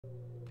I'm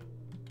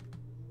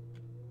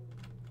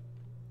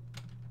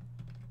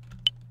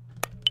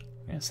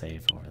gonna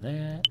save over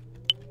there.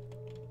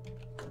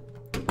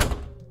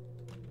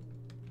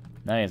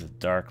 Now he has a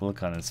dark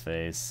look on his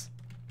face.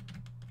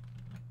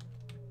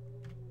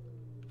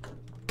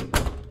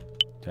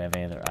 Do I have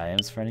any other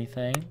items for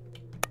anything?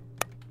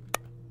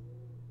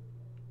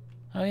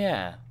 Oh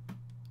yeah.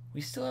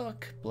 We still have a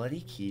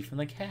bloody key from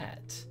the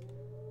cat.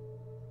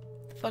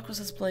 The fuck was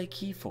this bloody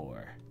key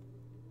for?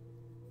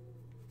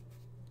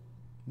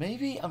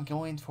 Maybe I'm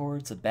going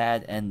towards a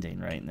bad ending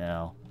right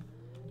now.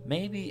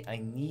 Maybe I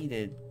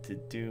needed to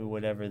do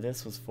whatever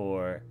this was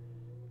for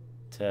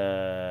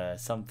to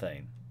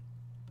something.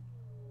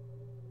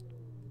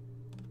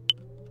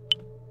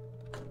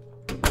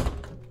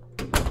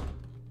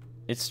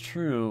 It's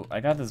true, I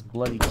got this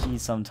bloody key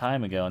some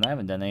time ago and I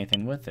haven't done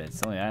anything with it.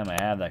 It's the only item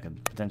I have that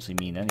could potentially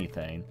mean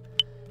anything.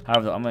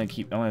 However, I'm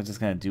just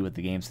gonna do what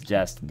the game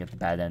suggests and get the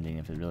bad ending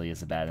if it really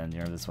is a bad ending,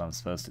 or this is what I'm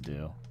supposed to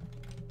do.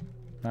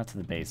 Not to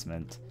the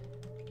basement.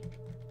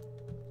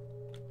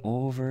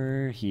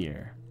 Over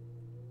here.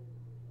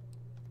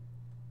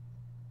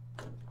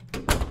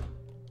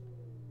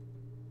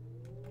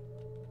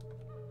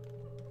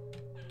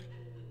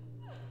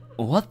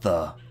 What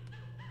the?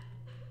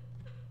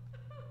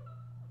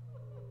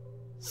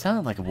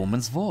 Sounded like a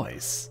woman's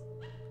voice.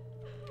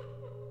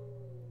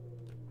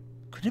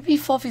 Could it be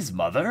Fluffy's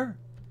mother?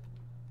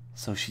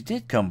 So she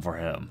did come for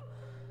him.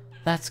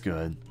 That's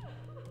good.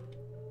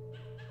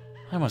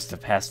 I must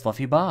have passed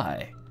Fluffy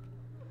by.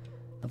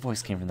 The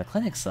voice came from the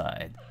clinic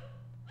side.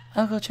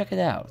 I'll go check it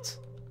out.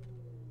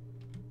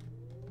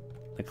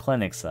 The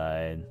clinic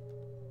side.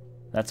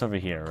 That's over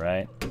here,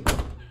 right?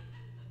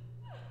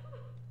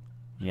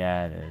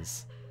 Yeah, it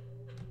is.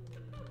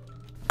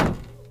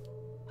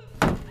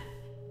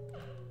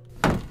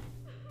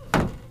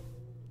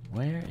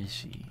 Where is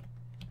she?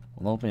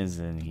 Will open is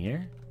in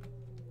here.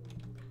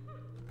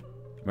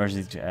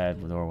 Emergency to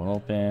add, the door will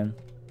open.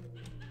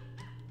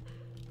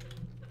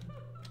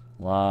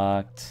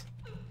 Locked.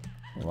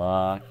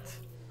 Locked.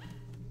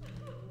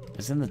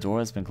 Isn't the door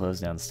that's been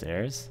closed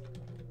downstairs?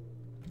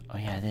 Oh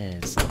yeah,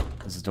 it is.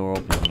 There's a door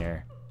open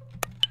here.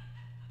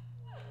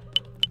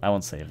 I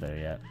won't save there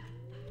yet.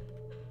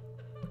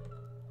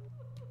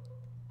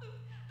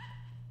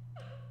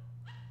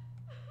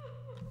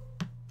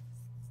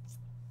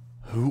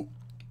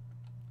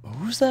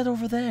 Who's that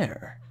over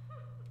there?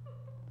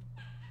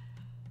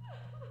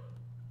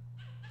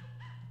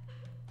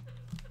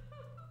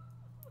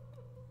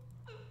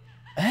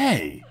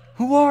 Hey,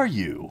 who are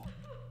you?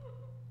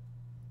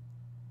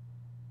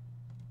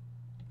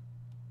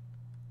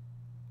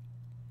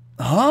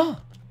 Huh?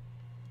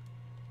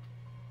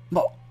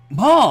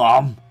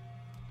 Mom?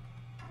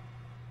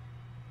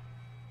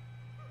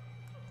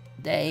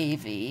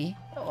 Davy,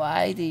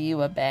 why do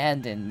you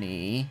abandon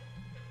me?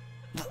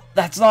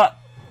 That's not...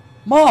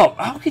 Mom,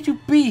 how could you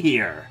be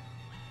here?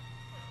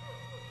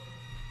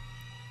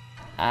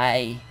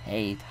 I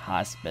hate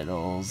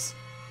hospitals.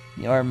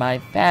 You're my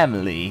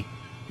family,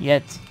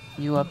 yet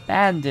you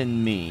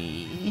abandon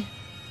me.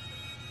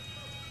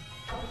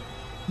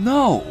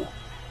 No!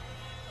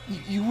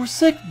 You were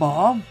sick,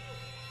 Mom.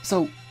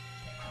 So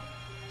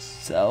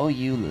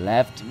you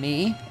left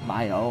me?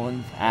 My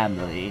own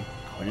family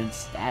couldn't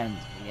stand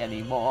me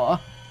anymore.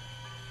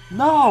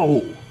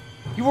 No!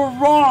 You were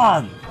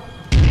wrong!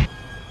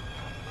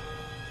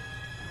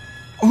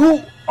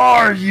 Who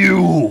are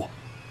you?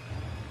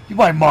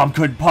 My mom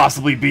couldn't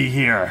possibly be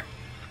here.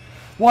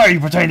 Why are you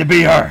pretending to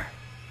be her?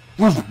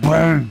 Where's the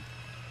brain?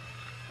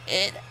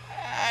 It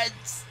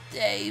hurts,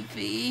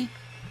 Davy.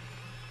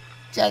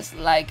 Just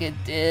like it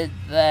did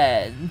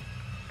then.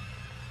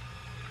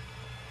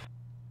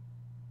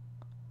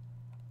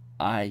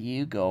 Are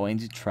you going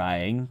to try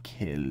and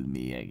kill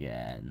me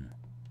again?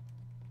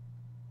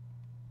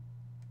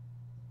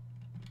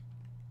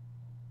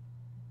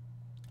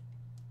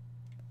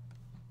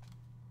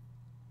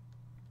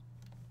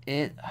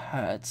 It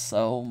hurts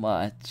so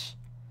much,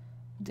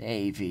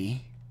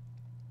 Davy.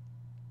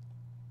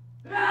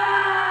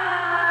 Ah!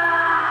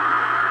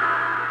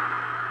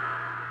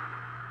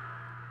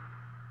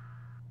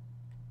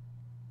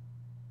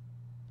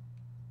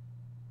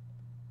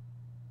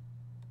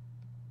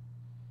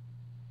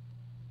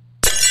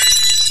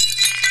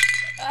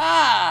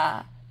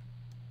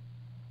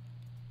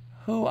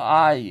 Who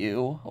are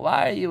you?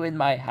 Why are you in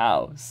my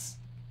house?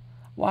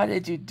 What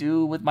did you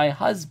do with my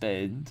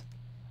husband?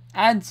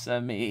 Answer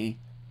me.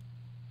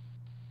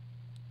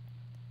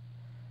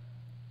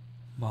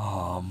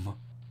 Mom,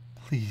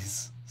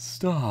 please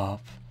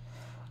stop.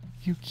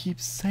 You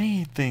keep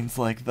saying things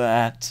like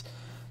that.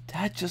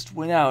 Dad just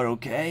went out,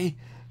 okay?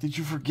 Did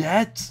you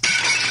forget?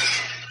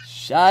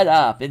 Shut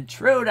up,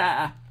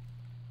 intruder!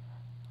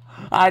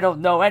 I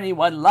don't know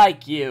anyone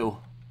like you.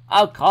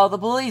 I'll call the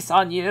police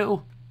on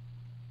you.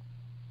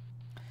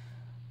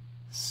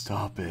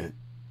 Stop it.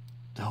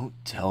 Don't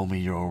tell me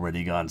you're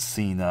already gone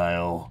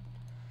senile.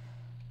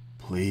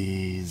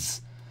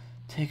 Please,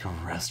 take a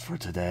rest for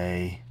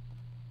today.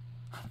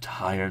 I'm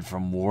tired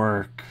from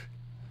work.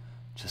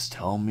 Just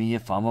tell me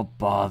if I'm a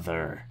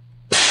bother.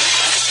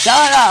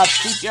 Shut up!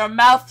 Keep your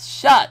mouth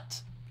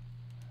shut!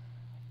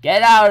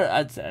 Get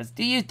out!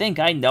 Do you think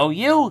I know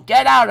you?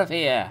 Get out of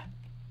here!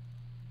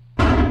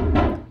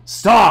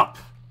 Stop!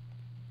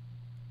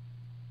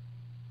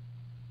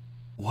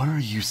 What are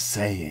you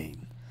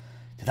saying?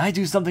 Did I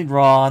do something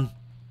wrong?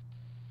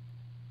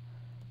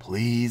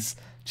 Please,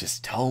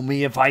 just tell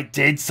me if I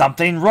did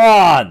something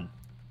wrong!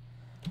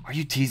 Are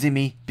you teasing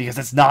me? Because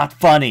it's not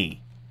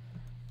funny.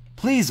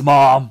 Please,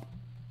 Mom.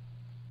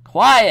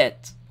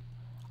 Quiet!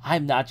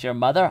 I'm not your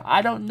mother.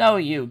 I don't know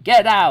you.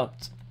 Get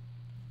out!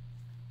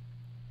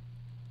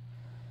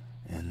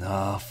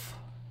 Enough.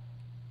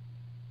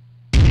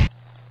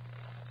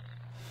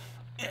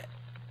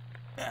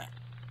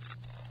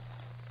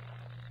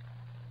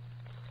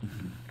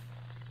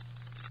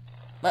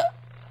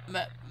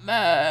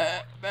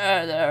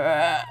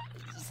 Murderer!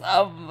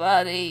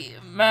 Somebody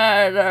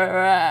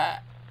murderer!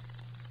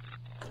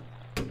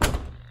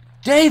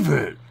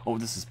 David! Oh,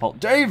 this is Paul.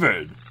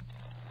 David!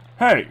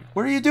 Hey,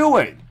 what are you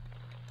doing?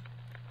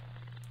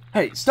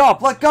 Hey,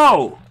 stop! Let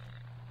go!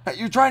 Hey,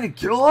 you trying to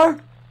kill her?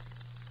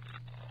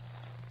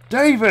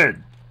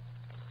 David!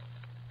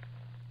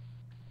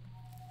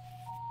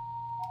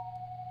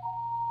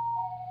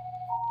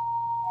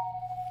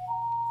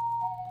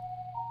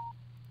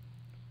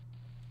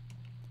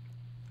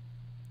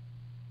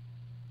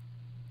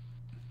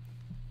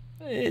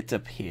 It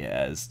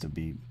appears to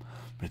be...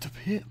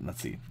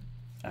 Let's see.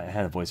 I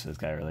had a voice for this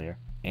guy earlier.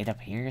 It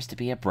appears to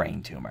be a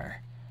brain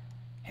tumor.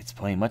 It's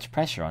putting much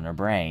pressure on her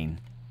brain.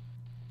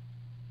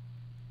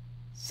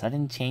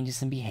 Sudden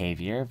changes in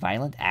behavior,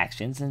 violent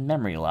actions, and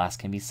memory loss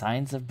can be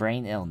signs of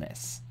brain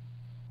illness.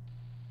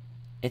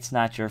 It's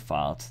not your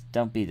fault.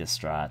 Don't be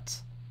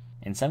distraught.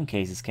 In some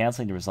cases,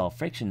 counseling to resolve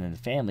friction in the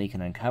family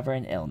can uncover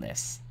an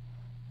illness.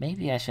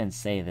 Maybe I shouldn't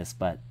say this,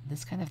 but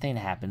this kind of thing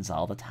happens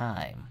all the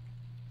time.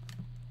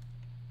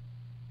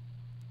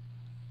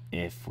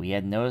 If we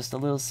had noticed a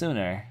little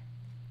sooner.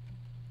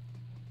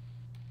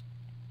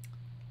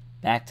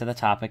 Back to the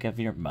topic of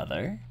your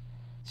mother.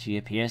 She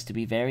appears to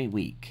be very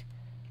weak.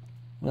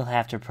 We'll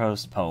have to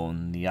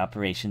postpone the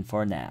operation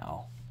for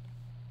now.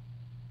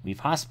 We've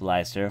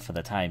hospitalized her for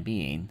the time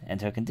being,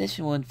 and her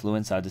condition will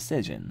influence our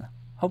decision.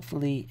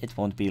 Hopefully, it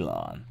won't be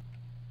long.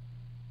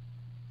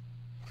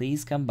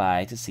 Please come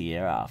by to see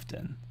her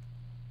often.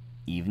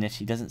 Even if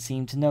she doesn't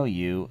seem to know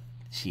you,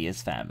 she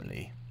is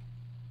family.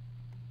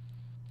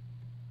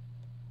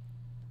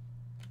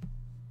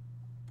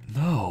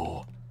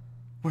 No,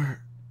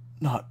 we're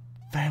not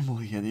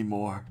family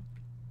anymore.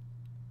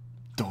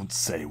 Don't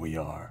say we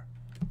are.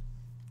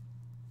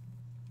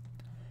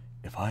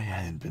 If I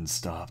hadn't been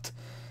stopped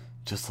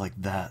just like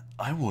that,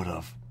 I would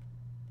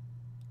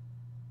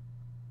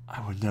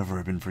never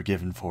have been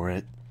forgiven for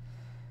it.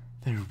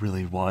 There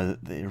really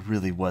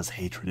was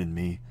hatred in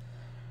me.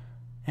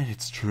 And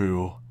it's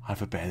true,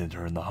 I've abandoned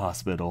her in the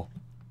hospital.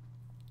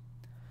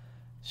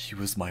 She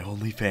was my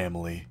only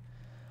family.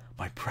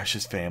 My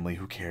precious family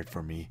who cared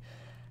for me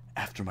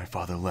after my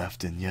father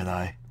left, and yet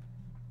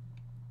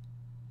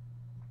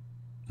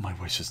my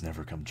wishes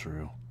never come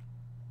true.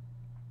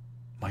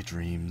 My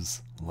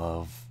dreams,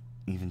 love,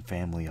 even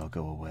family all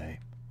go away.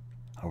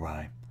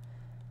 Awry.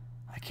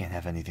 I can't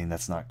have anything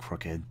that's not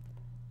crooked.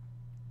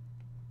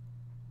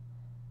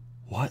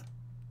 What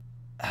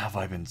have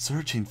I been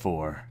searching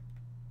for?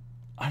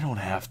 I don't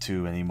have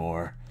to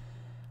anymore.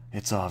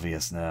 It's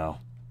obvious now.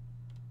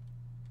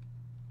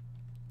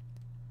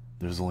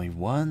 There's only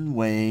one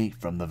way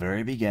from the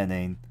very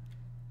beginning.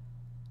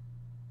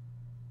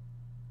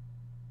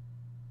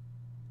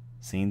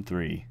 Scene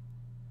 3.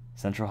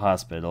 Central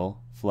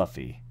Hospital,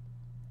 Fluffy.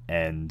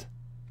 End.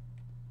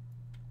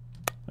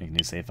 Make a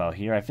new save file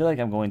here. I feel like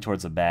I'm going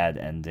towards a bad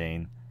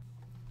ending.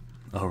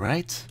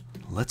 Alright,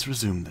 let's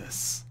resume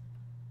this.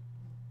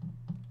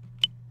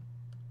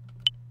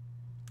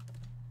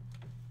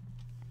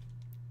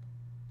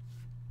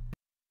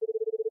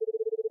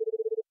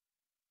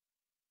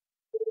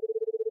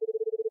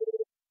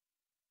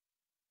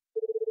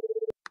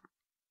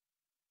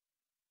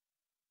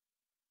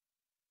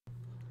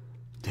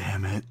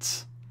 Damn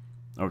it.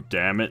 Oh,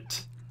 damn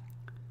it.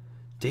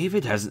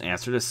 David hasn't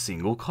answered a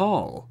single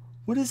call.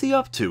 What is he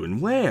up to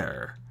and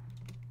where?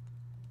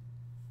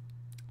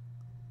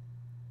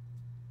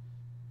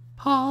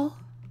 Paul?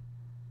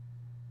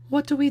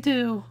 What do we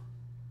do?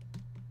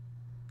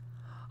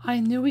 I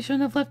knew we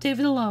shouldn't have left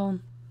David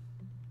alone.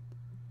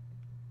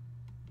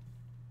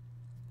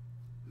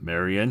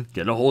 Marion,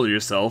 get a hold of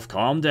yourself.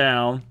 Calm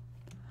down.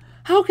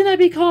 How can I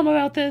be calm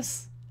about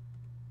this?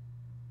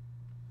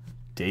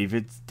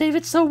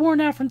 David's so worn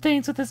out from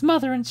things with his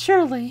mother and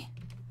Shirley.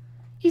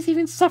 He's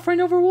even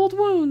suffering over old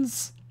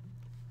wounds.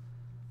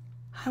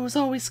 I was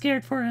always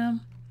scared for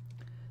him.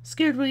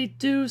 Scared we'd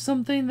do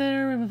something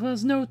there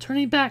was no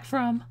turning back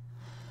from.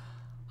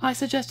 I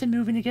suggested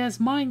moving to get his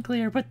mind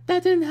clear, but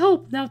that didn't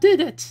help, now did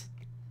it?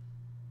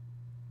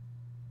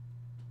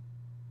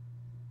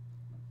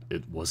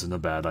 It wasn't a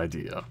bad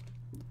idea,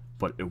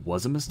 but it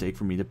was a mistake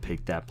for me to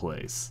pick that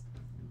place.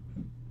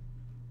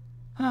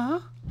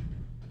 Huh?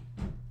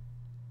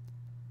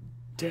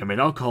 Damn it,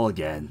 I'll call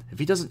again. If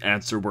he doesn't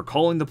answer, we're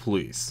calling the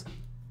police.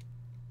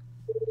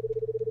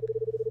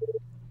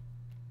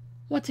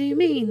 What do you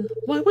mean?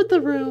 Why would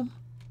the room?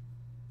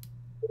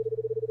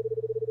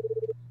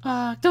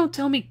 Don't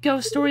tell me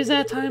ghost stories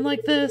at a time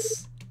like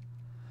this.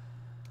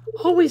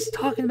 Always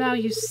talking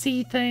about you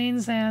see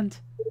things and...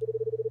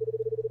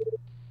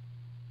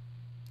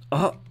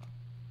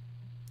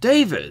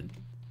 David!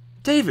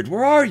 David,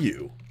 where are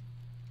you?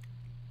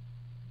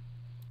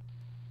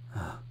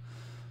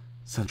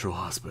 Central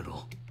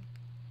Hospital.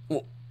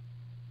 Well,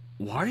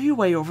 why are you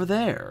way over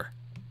there?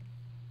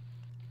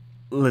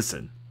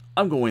 Listen,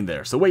 I'm going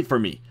there, so wait for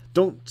me.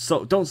 Don't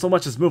so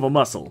much as move a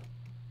muscle.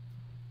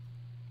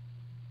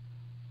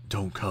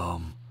 Don't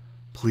come.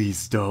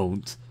 Please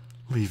don't.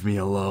 Leave me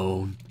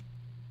alone.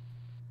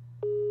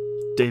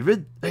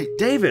 David? Hey,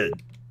 David!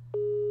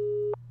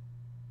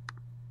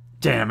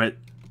 Damn it.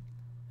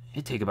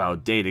 It'd take about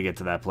a day to get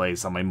to that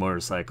place on my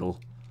motorcycle.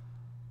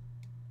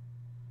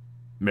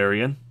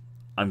 Marion,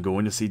 I'm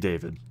going to see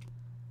David.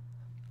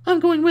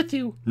 I'm going with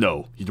you.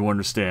 No, you don't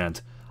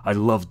understand. I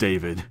love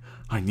David.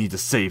 I need to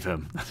save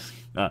him.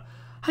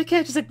 I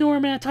can't just ignore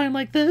him at a time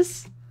like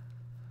this.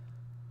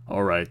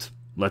 Alright,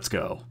 let's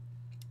go.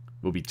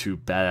 We'll be two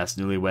badass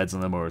newlyweds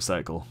on the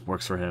motorcycle.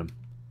 Works for him.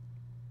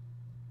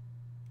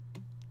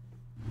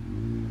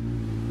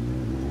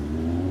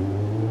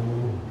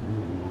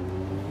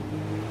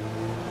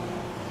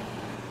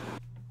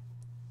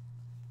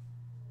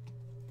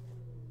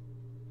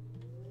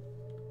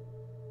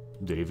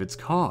 David's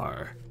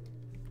car.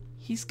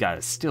 He's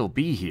gotta still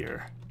be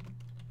here.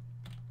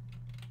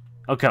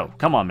 Okay,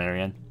 come on,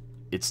 Marion.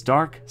 It's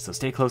dark, so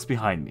stay close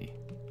behind me.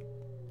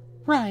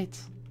 Right.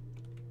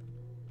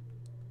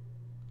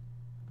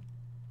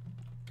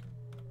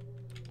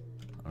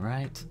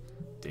 Alright.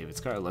 David's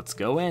car, let's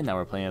go in. Now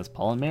we're playing as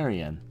Paul and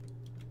Marion.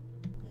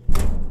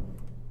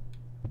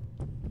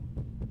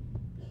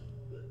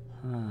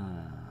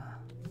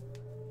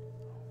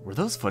 Were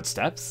those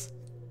footsteps?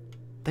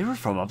 They were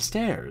from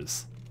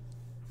upstairs.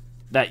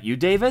 That you,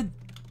 David?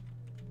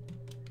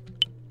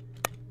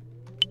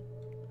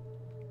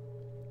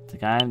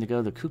 Time to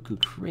go to Cuckoo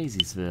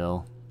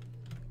Craziesville.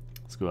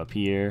 Let's go up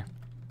here.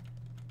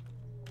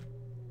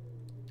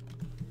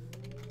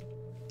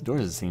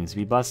 Doors seems to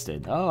be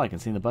busted. Oh, I can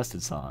sing the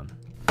busted song.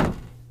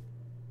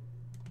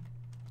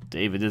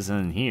 David isn't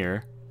in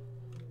here.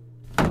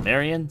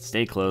 Marion,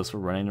 stay close. We're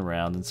running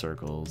around in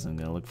circles and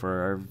gonna look for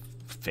our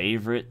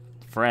favorite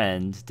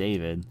friend,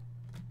 David.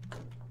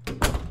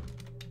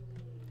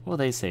 What will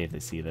they say if they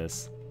see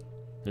this?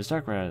 There's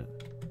dark red.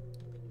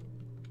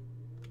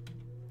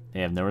 They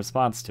have no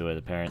response to it,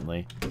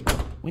 apparently.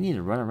 We need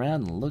to run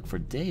around and look for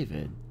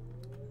David.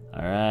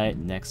 Alright,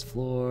 next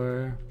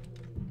floor.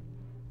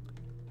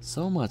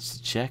 So much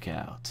to check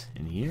out.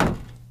 In here?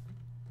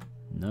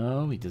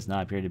 No, he does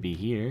not appear to be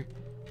here.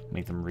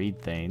 Make them read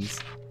things.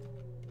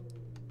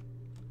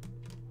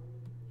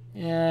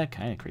 Yeah,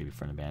 kind of creepy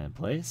for an abandoned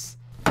place.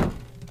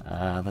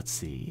 Let's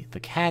see. The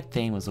cat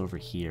thing was over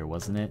here,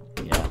 wasn't it?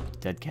 Yeah,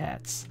 dead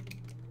cats.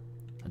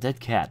 A dead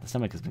cat. The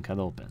stomach has been cut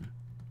open.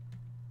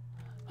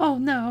 Oh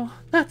no,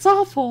 that's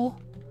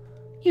awful.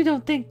 You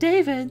don't think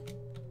David...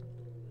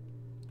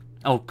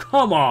 Oh,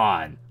 come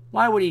on!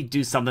 Why would he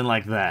do something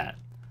like that?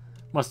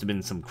 Must have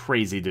been some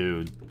crazy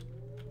dude.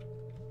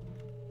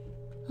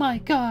 My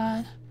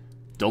God.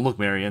 Don't look,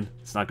 Marion.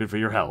 It's not good for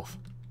your health.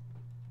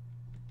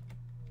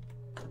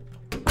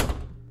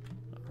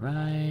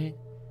 Alright.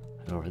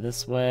 Over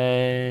this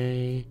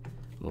way.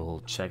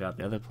 We'll check out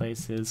the other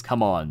places.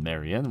 Come on,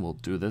 Marion. We'll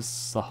do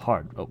this the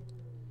hard... Oh.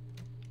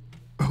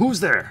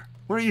 Who's there?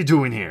 What are you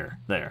doing here?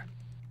 There.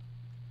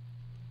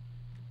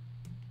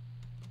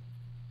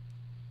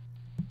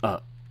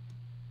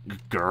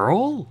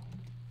 Girl?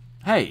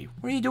 Hey,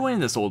 what are you doing in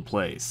this old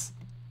place?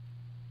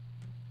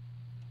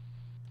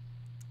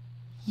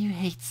 You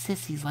hate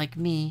sissies like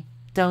me,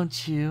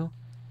 don't you?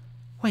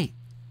 Wait,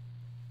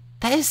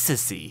 that is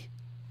Sissy.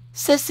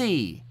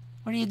 Sissy!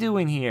 What are you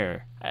doing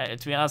here?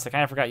 To be honest, I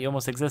kind of forgot you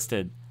almost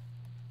existed.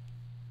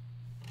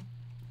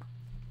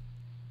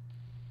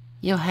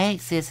 You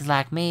hate sissies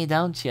like me,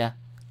 don't you?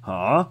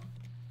 Huh?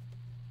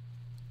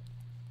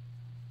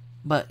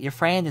 But your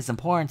friend is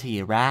important to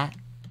you, right?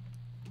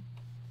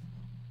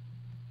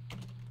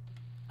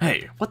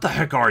 Hey, what the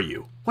heck are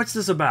you? What's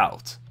this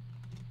about?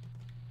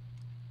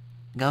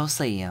 Go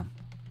see him.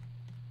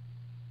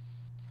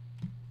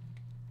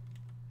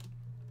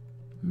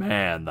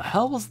 Man, the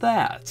hell was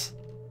that?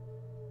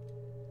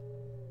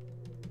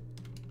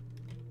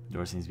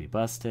 Door seems to be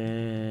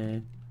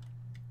busted.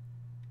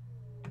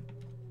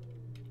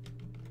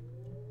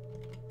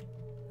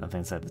 Nothing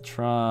inside the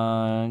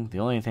trunk. The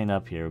only thing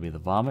up here would be the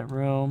vomit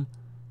room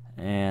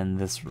and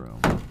this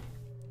room.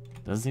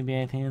 Doesn't seem to be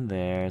anything in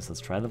there, so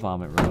let's try the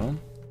vomit room.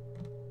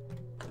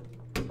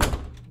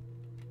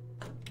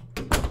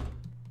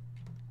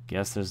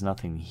 Guess there's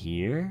nothing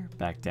here.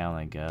 Back down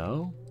I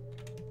go.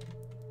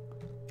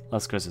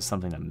 Unless, of course, there's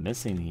something I'm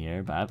missing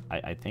here, but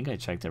I think I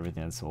checked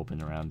everything that's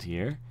open around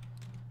here.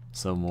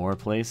 So more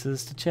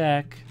places to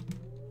check.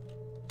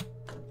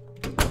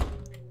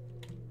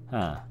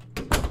 Huh.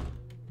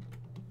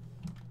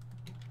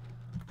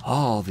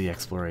 All the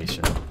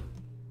exploration.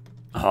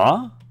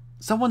 Huh?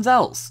 Someone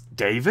else.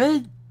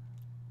 David?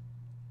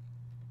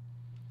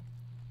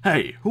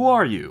 Hey, who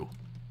are you?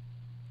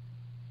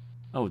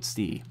 Oh, it's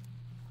Steve.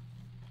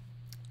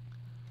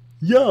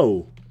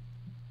 Yo!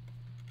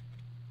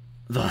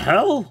 The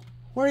hell?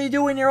 What are you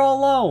doing here all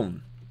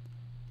alone?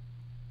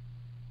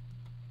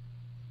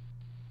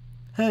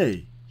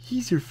 Hey,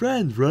 he's your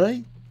friend,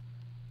 right?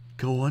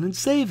 Go on and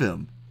save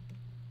him.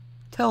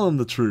 Tell him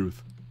the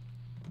truth.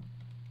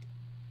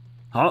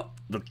 Huh?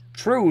 The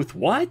truth?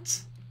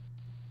 What?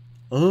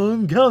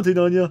 I'm counting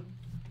on you.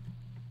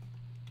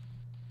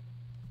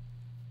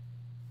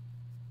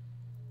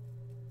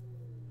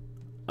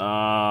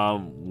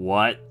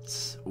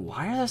 What?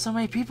 Why are there so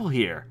many people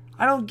here?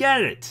 I don't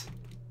get it.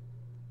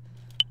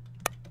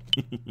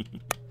 I'm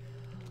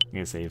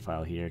gonna save a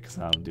file here because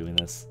I'm doing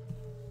this.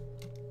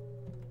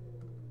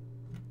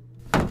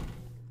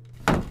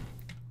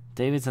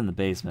 David's in the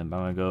basement, but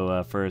I'm gonna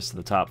go first to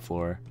the top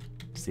floor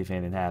to see if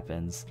anything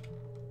happens.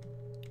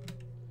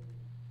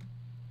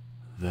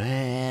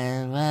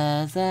 There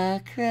was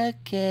a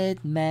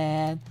crooked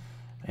man,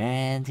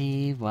 and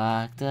he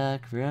walked a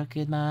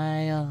crooked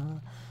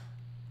mile.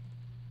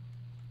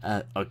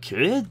 A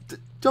kid?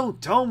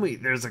 Don't tell me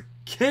there's a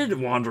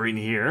kid wandering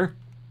here.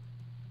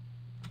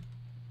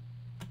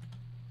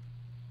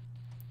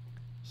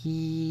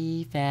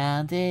 He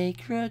found a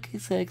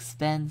crooked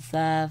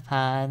expensive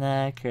on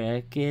a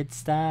crooked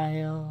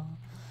style.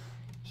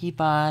 He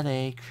bought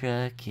a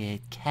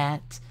crooked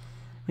cat,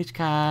 which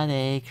caught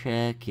a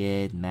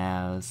crooked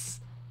mouse.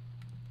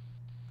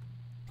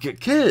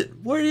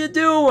 Kid, what are you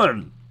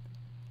doing?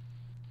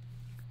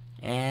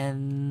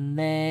 And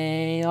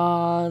they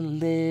all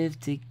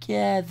lived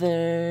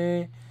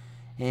together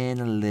in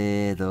a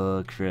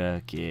little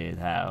crooked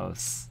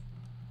house.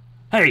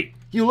 Hey,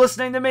 you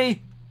listening to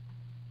me?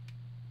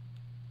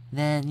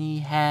 Then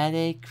he had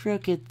a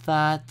crooked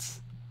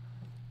thought.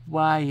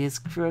 Why is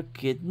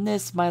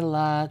crookedness my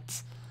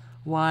lot?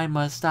 Why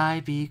must I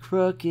be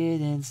crooked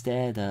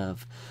instead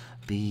of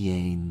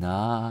being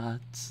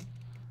not?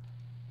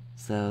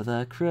 So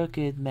the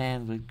crooked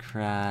man would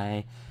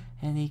cry,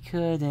 and he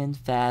couldn't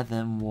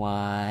fathom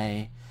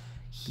why.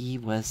 He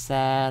was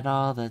sad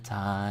all the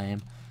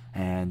time,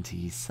 and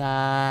he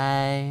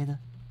sighed.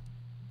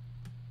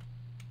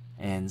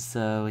 And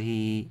so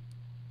he...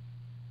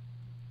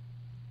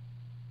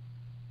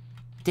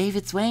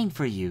 David's waiting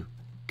for you.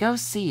 Go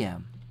see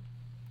him.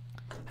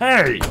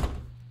 Hey!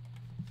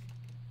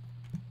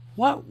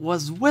 What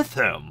was with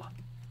him?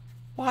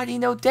 Why do you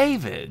know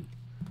David?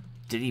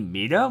 Did he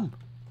meet him?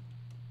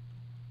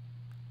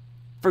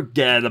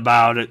 Forget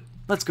about it.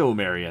 Let's go,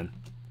 Marion.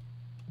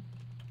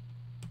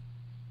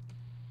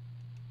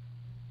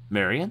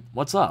 Marion,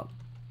 what's up?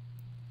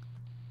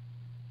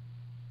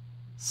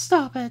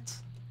 Stop it.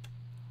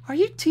 Are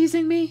you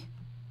teasing me?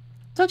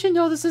 Don't you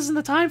know this isn't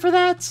the time for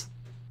that?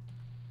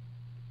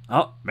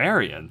 Oh,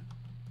 Marion?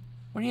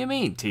 What do you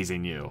mean,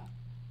 teasing you?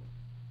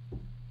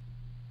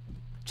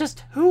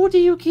 Just who do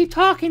you keep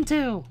talking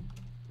to?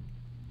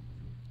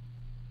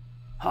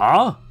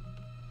 Huh?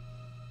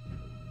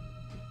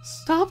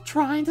 Stop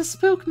trying to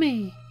spook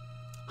me.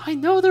 I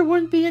know there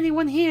wouldn't be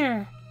anyone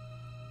here.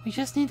 We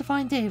just need to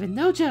find David,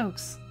 no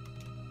jokes.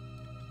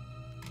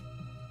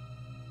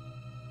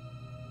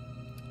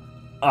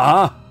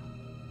 Uh-huh.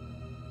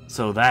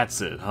 So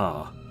that's it,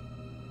 huh?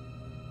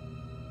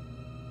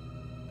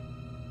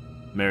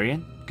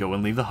 Marion, go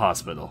and leave the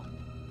hospital.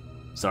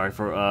 Sorry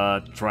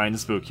for, trying to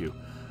spook you.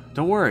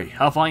 Don't worry,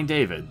 I'll find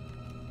David.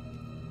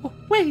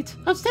 Wait,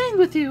 I'm staying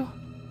with you.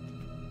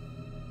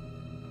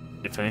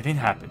 If anything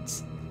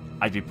happens,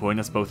 I'd be putting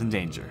us both in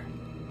danger.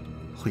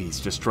 Please,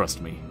 just trust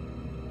me.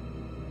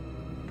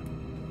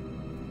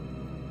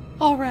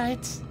 All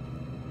right.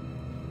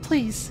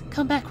 Please,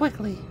 come back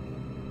quickly.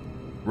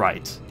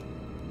 Right.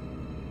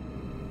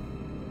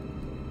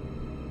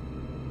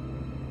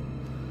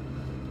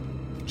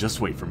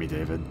 Just wait for me,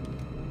 David.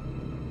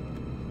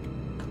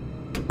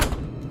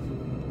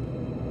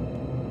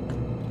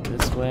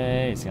 This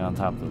way, is he on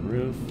top of the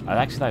roof? I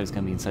actually thought he was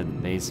going to be inside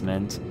the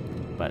basement,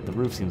 but the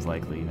roof seems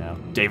likely now.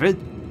 David,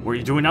 what are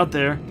you doing out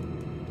there?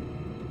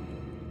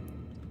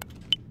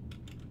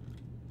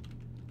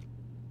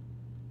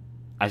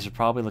 I should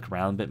probably look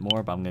around a bit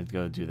more, but I'm going to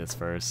go do this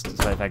first.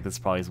 So I think this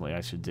probably is what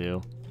I should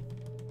do.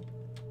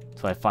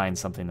 Till I find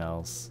something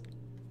else.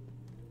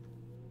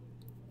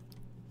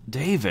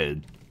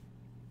 David!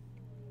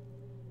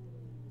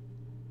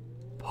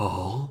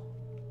 Paul?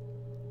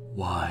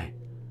 Why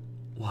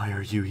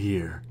are you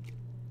here?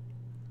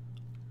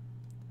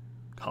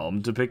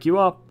 Come to pick you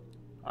up.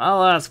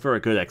 I'll ask for a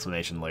good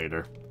explanation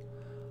later.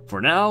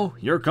 For now,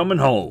 you're coming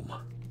home.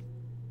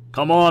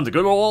 Come on to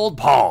good old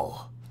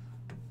Paul.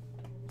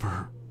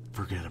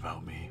 Forget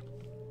about me.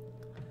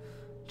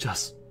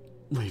 Just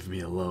leave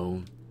me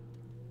alone.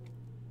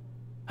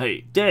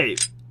 Hey, Dave!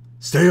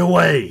 Stay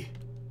away!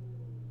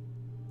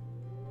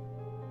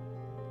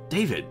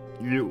 David,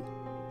 you...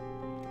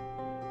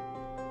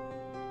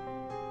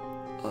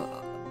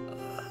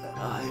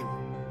 I'm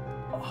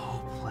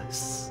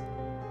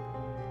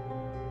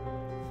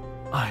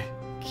I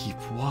keep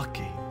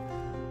walking,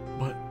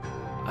 but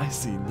I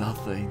see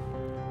nothing.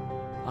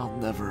 I'll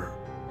never,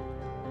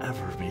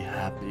 ever be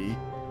happy.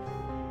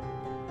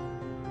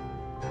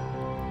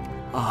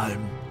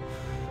 I'm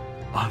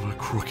a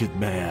crooked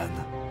man.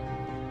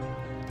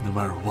 No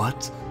matter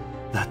what,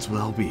 that's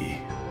what I'll be.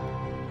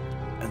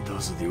 And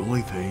those are the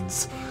only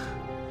things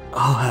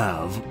I'll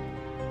have.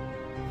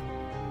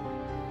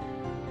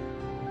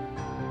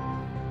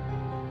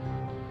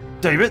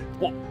 David?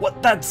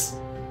 What? That's...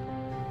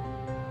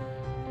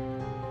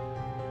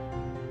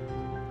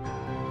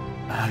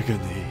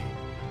 Agony.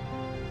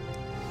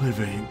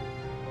 Living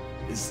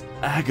is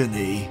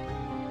agony.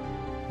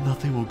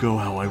 Nothing will go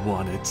how I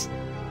want it.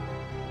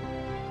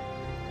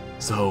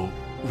 So,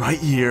 right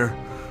here,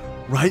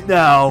 right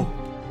now...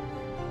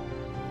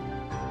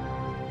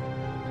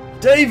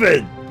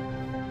 David!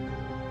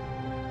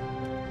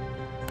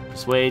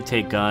 Persuade,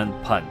 take gun,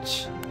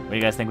 punch. What do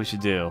you guys think we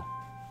should do?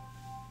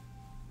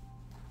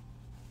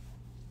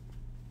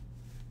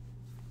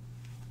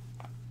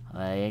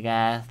 What do you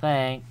guys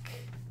think?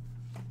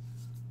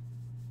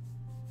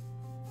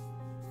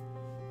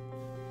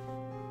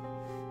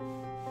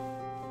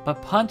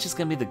 But punch is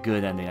gonna be the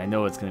good ending. I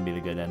know it's gonna be the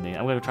good ending.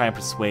 I'm gonna try and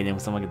persuade him,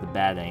 someone get the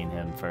bad ending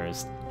him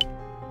first.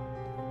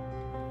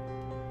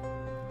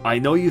 I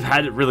know you've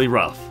had it really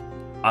rough.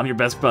 I'm your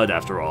best bud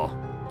after all.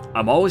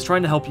 I'm always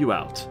trying to help you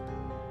out.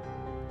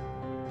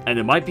 And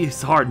it might be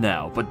hard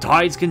now, but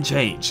tides can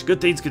change.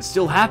 Good things can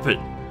still happen.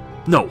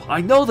 No,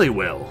 I know they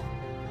will.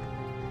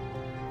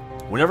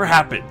 Whatever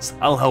happens,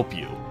 I'll help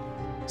you.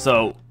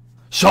 So,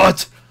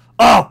 shut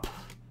up!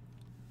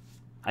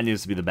 I knew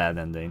this to be the bad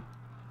ending.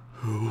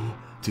 Who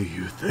do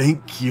you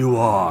think you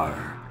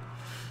are?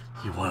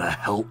 You want to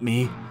help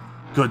me?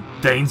 Good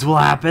things will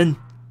happen?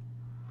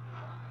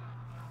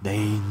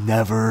 They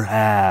never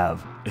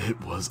have. It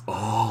was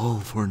all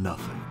for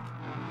nothing.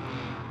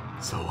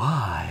 So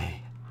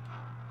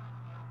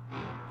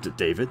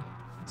David,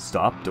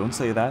 stop. Don't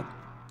say that.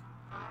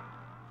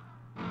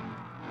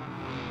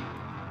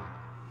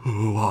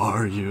 Who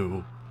are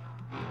you?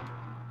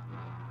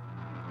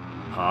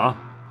 Huh?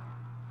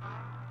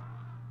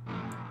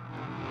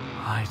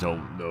 I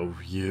don't know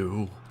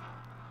you.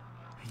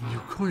 And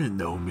you couldn't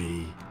know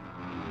me.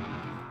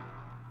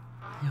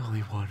 The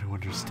only one who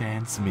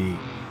understands me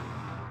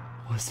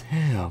was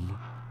him.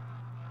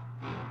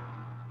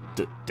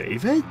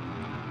 David?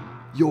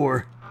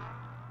 You're...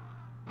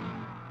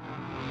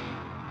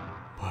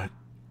 But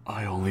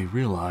I only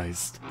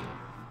realized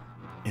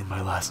in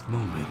my last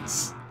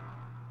moments.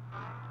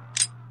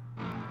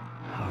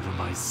 Out of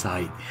my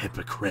sight,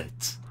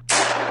 hypocrite.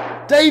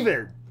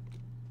 David!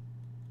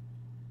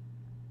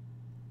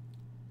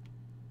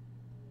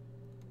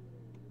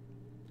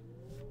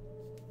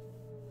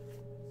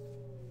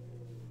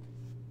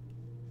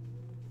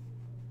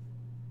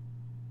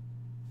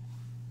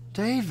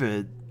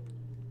 David!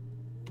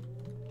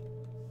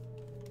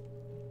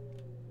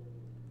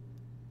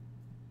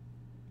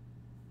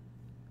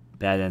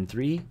 Bad end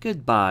 3.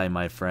 Goodbye,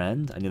 my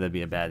friend. I knew that'd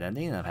be a bad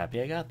ending, and I'm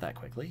happy I got that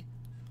quickly.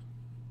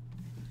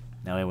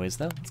 Now anyways,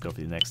 though, let's go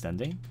for the next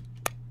ending.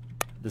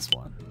 This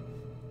one.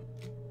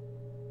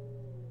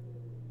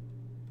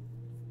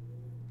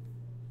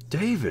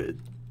 David!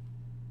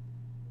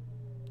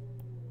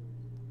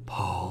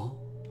 Paul?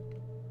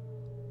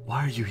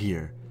 Why are you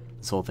here?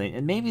 This whole thing.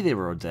 And maybe they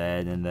were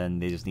dead, and then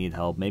they just need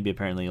help. Maybe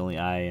apparently only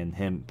I and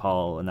him,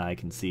 Paul and I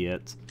can see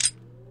it.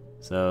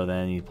 So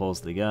then he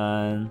pulls the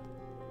gun.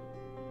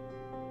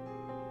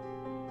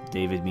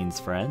 David means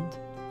friend.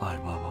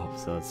 I'm Mama.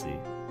 So let's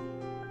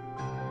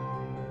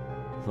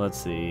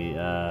see.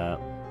 Now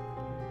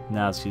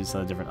let's choose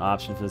a different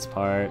option for this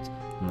part.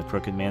 And the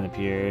crooked man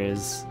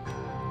appears.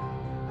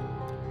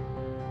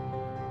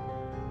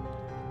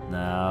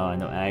 Now I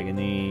know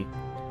agony.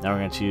 Now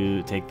we're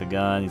gonna take the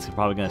gun. He's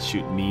probably gonna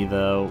shoot me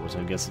though, which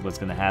I guess is what's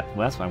gonna happen.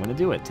 Well, that's why I'm gonna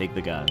do it. Take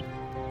the gun.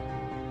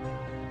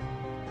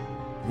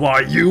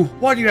 Why you?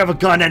 Why do you have a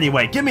gun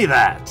anyway? Give me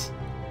that!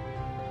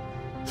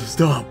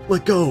 Stop.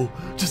 Let go.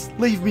 Just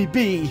leave me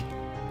be.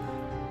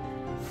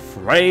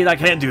 Afraid I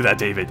can't do that,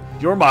 David.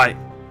 You're my...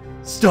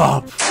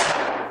 Stop!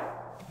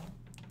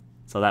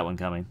 Saw that one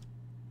coming.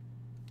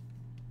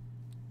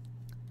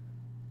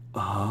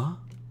 Huh?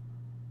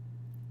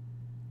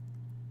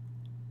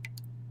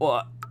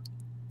 What?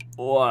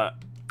 What?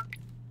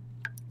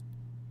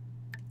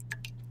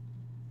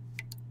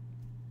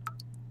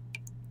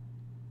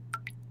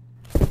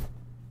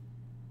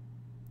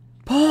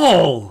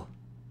 Paul!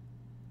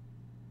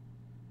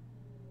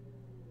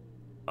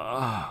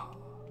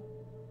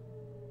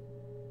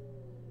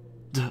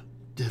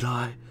 Did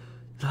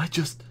I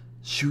just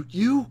shoot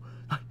you?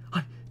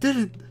 I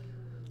didn't.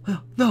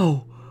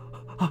 No.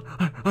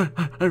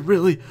 I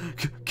really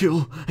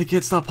kill. I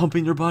can't stop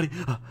pumping your body.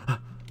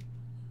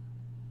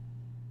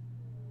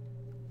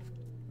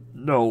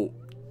 No,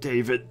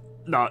 David,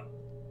 not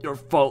your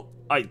fault.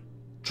 I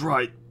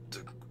tried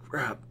to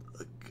grab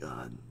the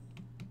gun.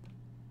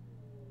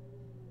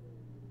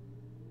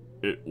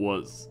 It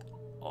was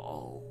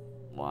all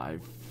my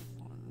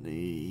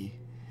funny.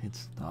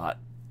 It's not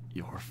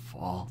your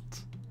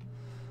fault.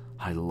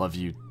 I love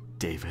you,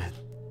 David.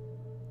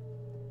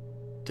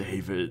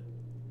 David,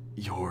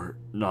 you're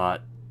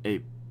not a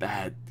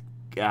bad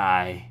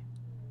guy.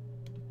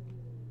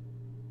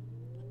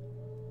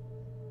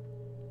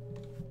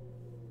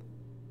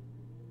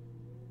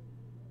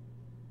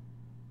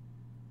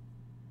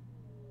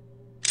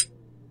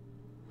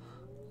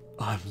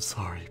 I'm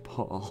sorry,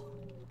 Paul.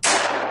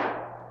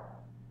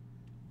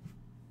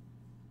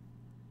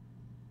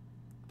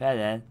 Bad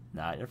end.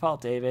 Not your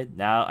fault, David.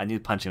 Now, I knew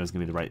punching was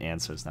going to be the right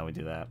answer, so now we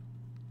do that.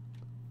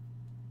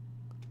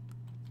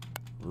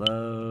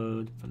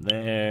 Load from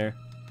there.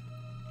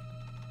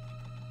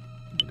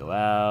 Go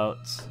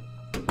out.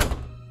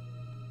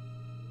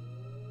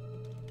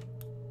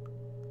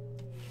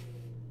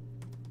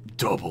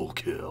 Double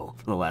kill.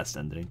 For the last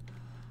ending.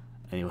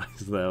 Anyways,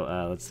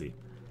 though, let's see.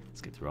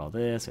 Let's get through all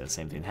this. We have the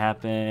same thing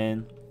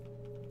happen.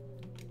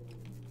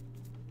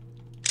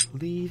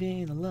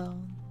 Leaving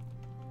alone.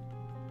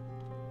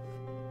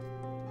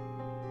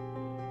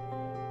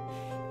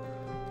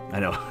 I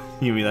know.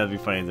 You mean that'd be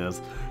funny,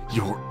 Dennis?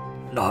 You're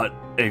not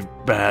a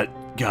bad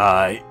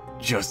guy,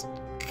 just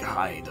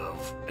kind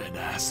of an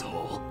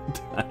asshole.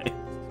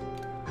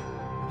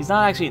 He's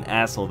not actually an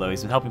asshole, though.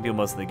 He's been helping people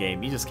most of the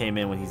game. He just came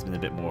in when he's been a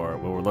bit more...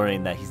 Well, we're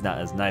learning that he's not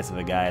as nice of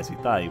a guy as we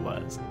thought he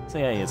was. So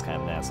yeah, he is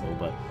kind of an asshole,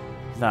 but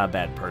he's not a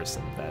bad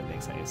person, if that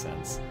makes any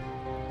sense.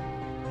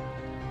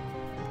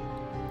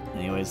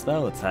 Anyways, though,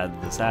 let's have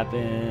this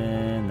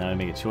happen. Now we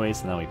make a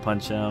choice, and then we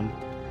punch him.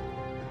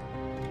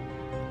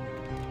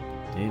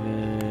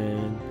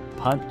 David...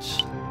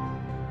 Punch.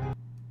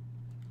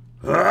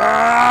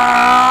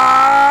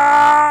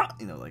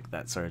 You know, like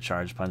that sort of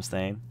charge punch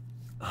thing.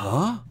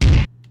 Huh?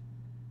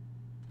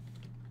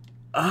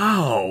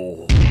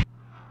 Ow!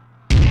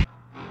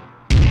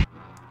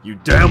 You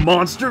damn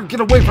monster! Get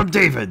away from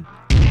David!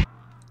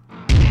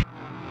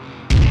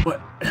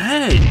 What?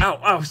 Hey! Ow!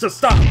 Ow! So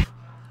stop!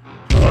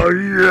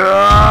 Yeah!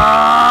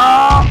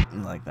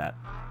 Like that.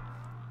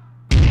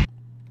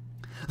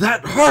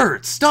 That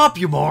hurts! Stop,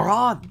 you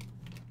moron!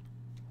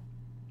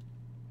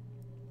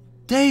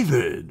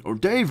 David! Or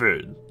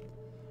David!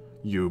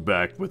 You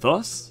back with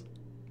us?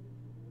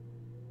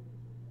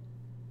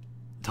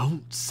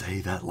 Don't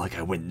say that like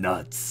I went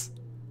nuts.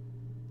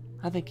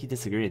 I think you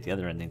disagree with the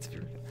other endings if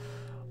you're...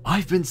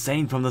 I've been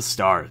saying from the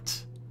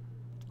start.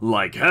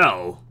 Like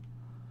hell.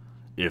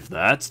 If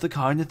that's the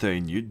kind of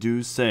thing you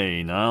do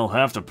saying, I'll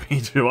have to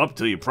beat you up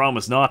till you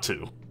promise not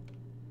to.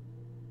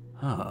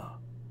 Huh.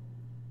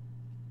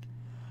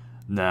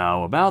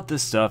 Now, about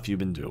this stuff you've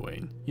been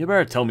doing, you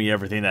better tell me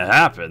everything that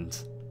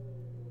happened.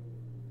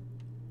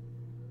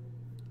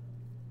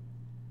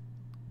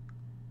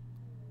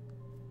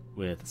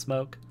 With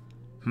smoke.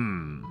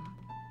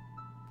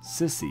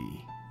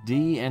 Sissy,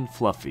 Dee, and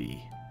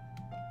Fluffy.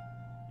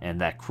 And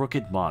that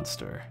crooked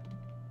monster.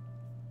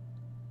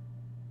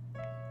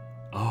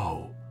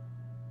 Oh,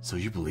 so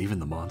you believe in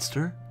the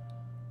monster?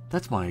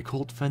 That's my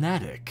occult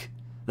fanatic.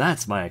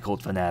 That's my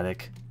occult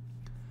fanatic.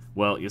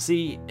 Well, you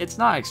see, it's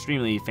not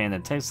extremely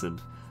fantastic.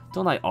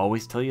 Don't I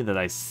always tell you that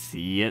I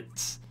see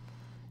it?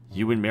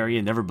 You and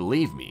Marion never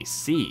believe me.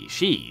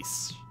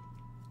 She's...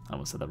 I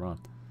almost said that wrong.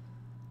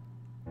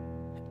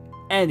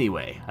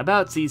 Anyway,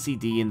 about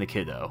CCD and the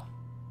kiddo.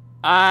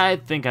 I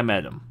think I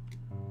met him.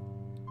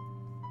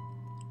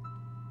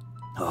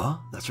 Huh?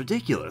 That's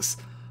ridiculous.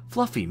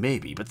 Fluffy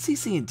maybe, but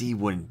CC and D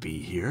wouldn't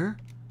be here.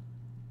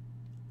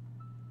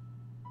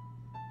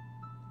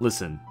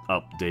 Listen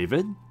up,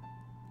 David.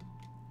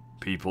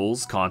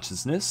 People's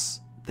consciousness,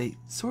 they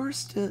sort of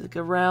stick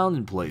around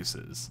in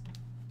places.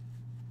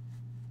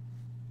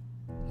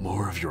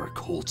 More of your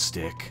occult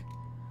stick.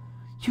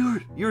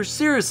 You're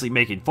seriously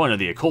making fun of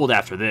the occult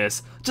after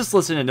this. Just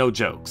listen and no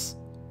jokes.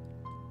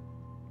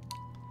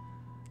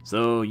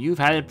 So, you've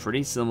had it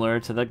pretty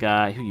similar to the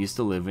guy who used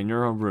to live in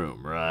your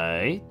room,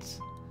 right?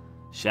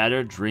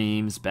 Shattered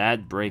dreams,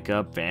 bad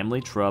breakup,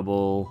 family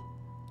trouble.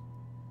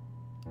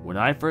 When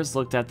I first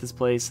looked at this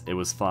place, it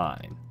was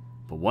fine.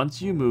 But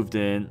once you moved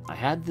in, I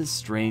had this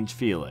strange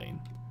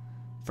feeling.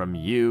 From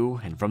you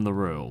and from the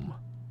room.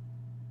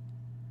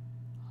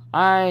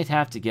 I'd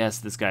have to guess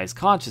this guy's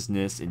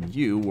consciousness and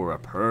you were a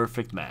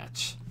perfect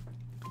match.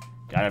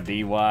 Gotta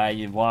be why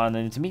you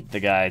wanted to meet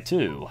the guy,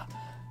 too.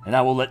 And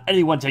I won't let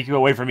anyone take you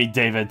away from me,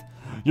 David.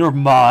 You're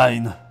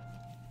mine.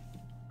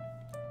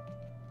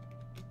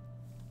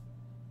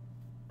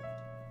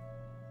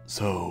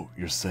 So,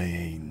 you're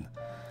saying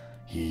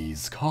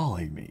he's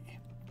calling me?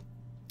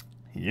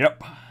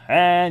 Yep,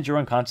 and you're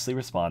unconsciously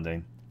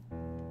responding.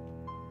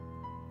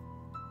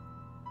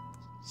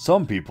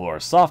 Some people are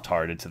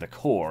soft-hearted to the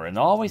core and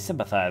always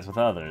sympathize with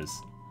others.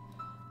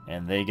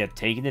 And they get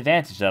taken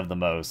advantage of the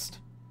most.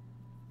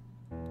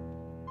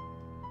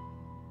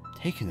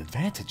 Taken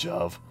advantage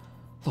of?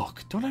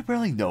 Look, don't I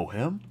barely know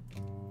him?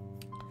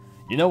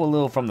 You know a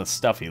little from the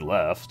stuff he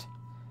left.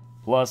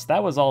 Plus,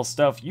 that was all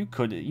stuff you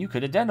could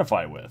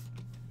identify with.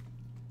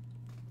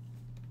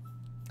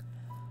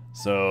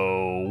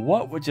 So,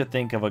 what would you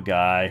think of a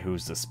guy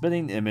who's the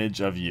spitting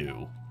image of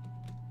you?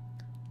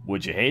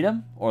 Would you hate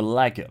him or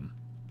like him?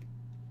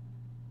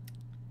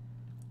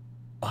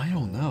 I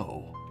don't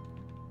know.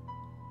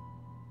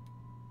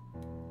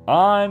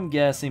 I'm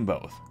guessing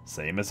both.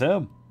 Same as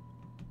him.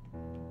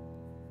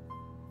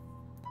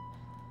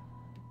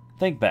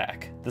 Think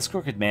back. This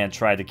crooked man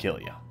tried to kill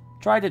you.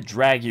 Tried to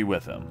drag you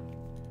with him.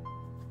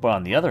 But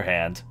on the other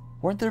hand,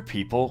 weren't there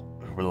people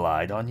who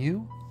relied on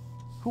you?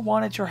 Who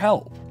wanted your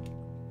help?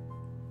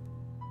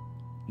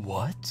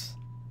 What?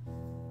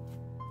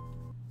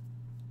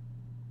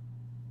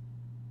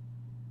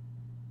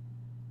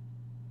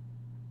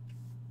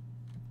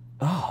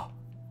 Oh.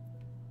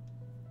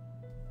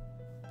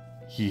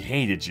 He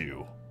hated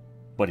you,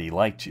 but he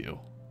liked you.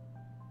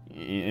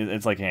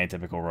 It's like an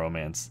atypical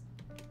romance.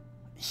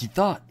 He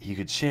thought he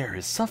could share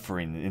his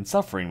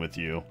suffering with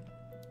you,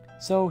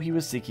 so he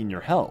was seeking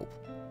your help.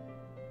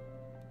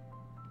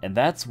 And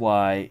that's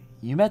why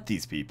you met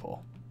these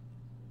people.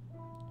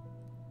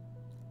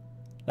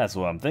 That's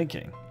what I'm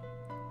thinking.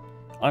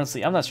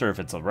 Honestly, I'm not sure if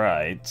it's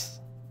alright.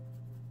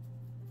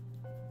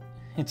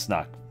 It's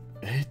not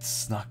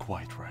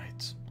quite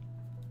right.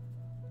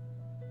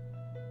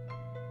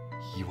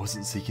 He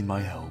wasn't seeking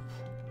my help.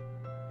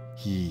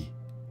 He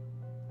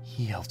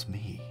helped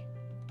me.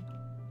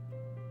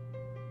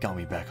 Got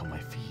me back on my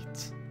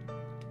feet.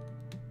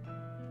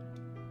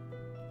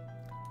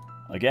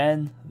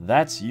 Again,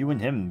 that's you and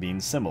him being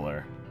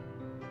similar.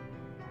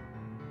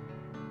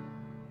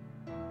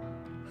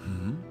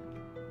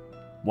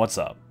 What's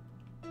up?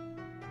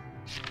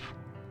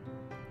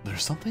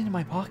 There's something in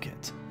my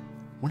pocket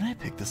when I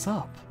picked this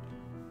up.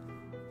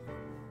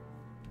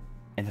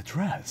 An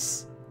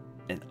address.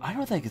 And I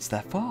don't think it's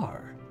that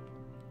far.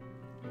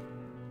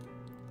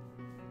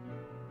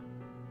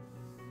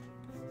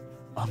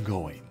 I'm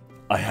going.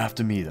 I have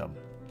to meet him.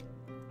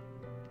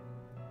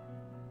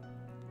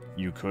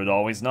 You could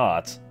always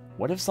not.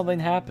 What if something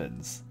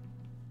happens?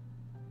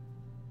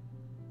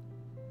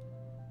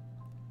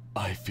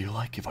 I feel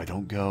like if I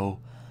don't go,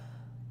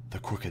 the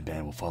crooked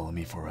man will follow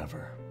me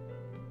forever.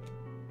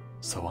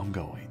 So I'm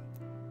going.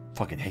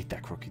 Fucking hate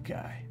that crooked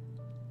guy.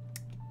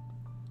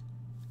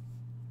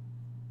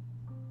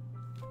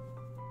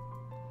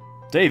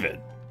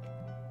 David!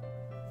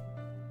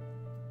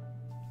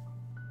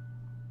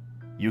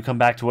 You come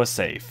back to us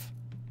safe.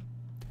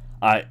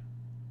 I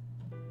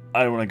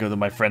don't want to go to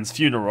my friend's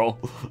funeral.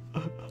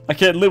 I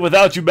can't live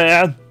without you,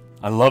 man!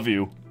 I love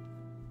you.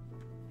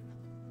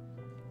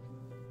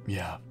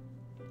 Yeah,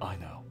 I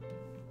know.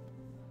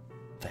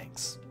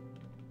 Thanks.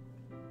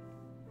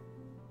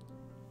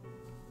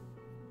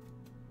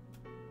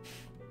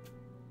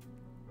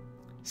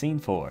 Scene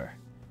 4.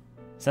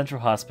 Central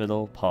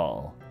Hospital,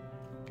 Paul.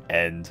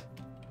 End.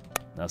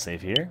 Now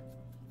save here.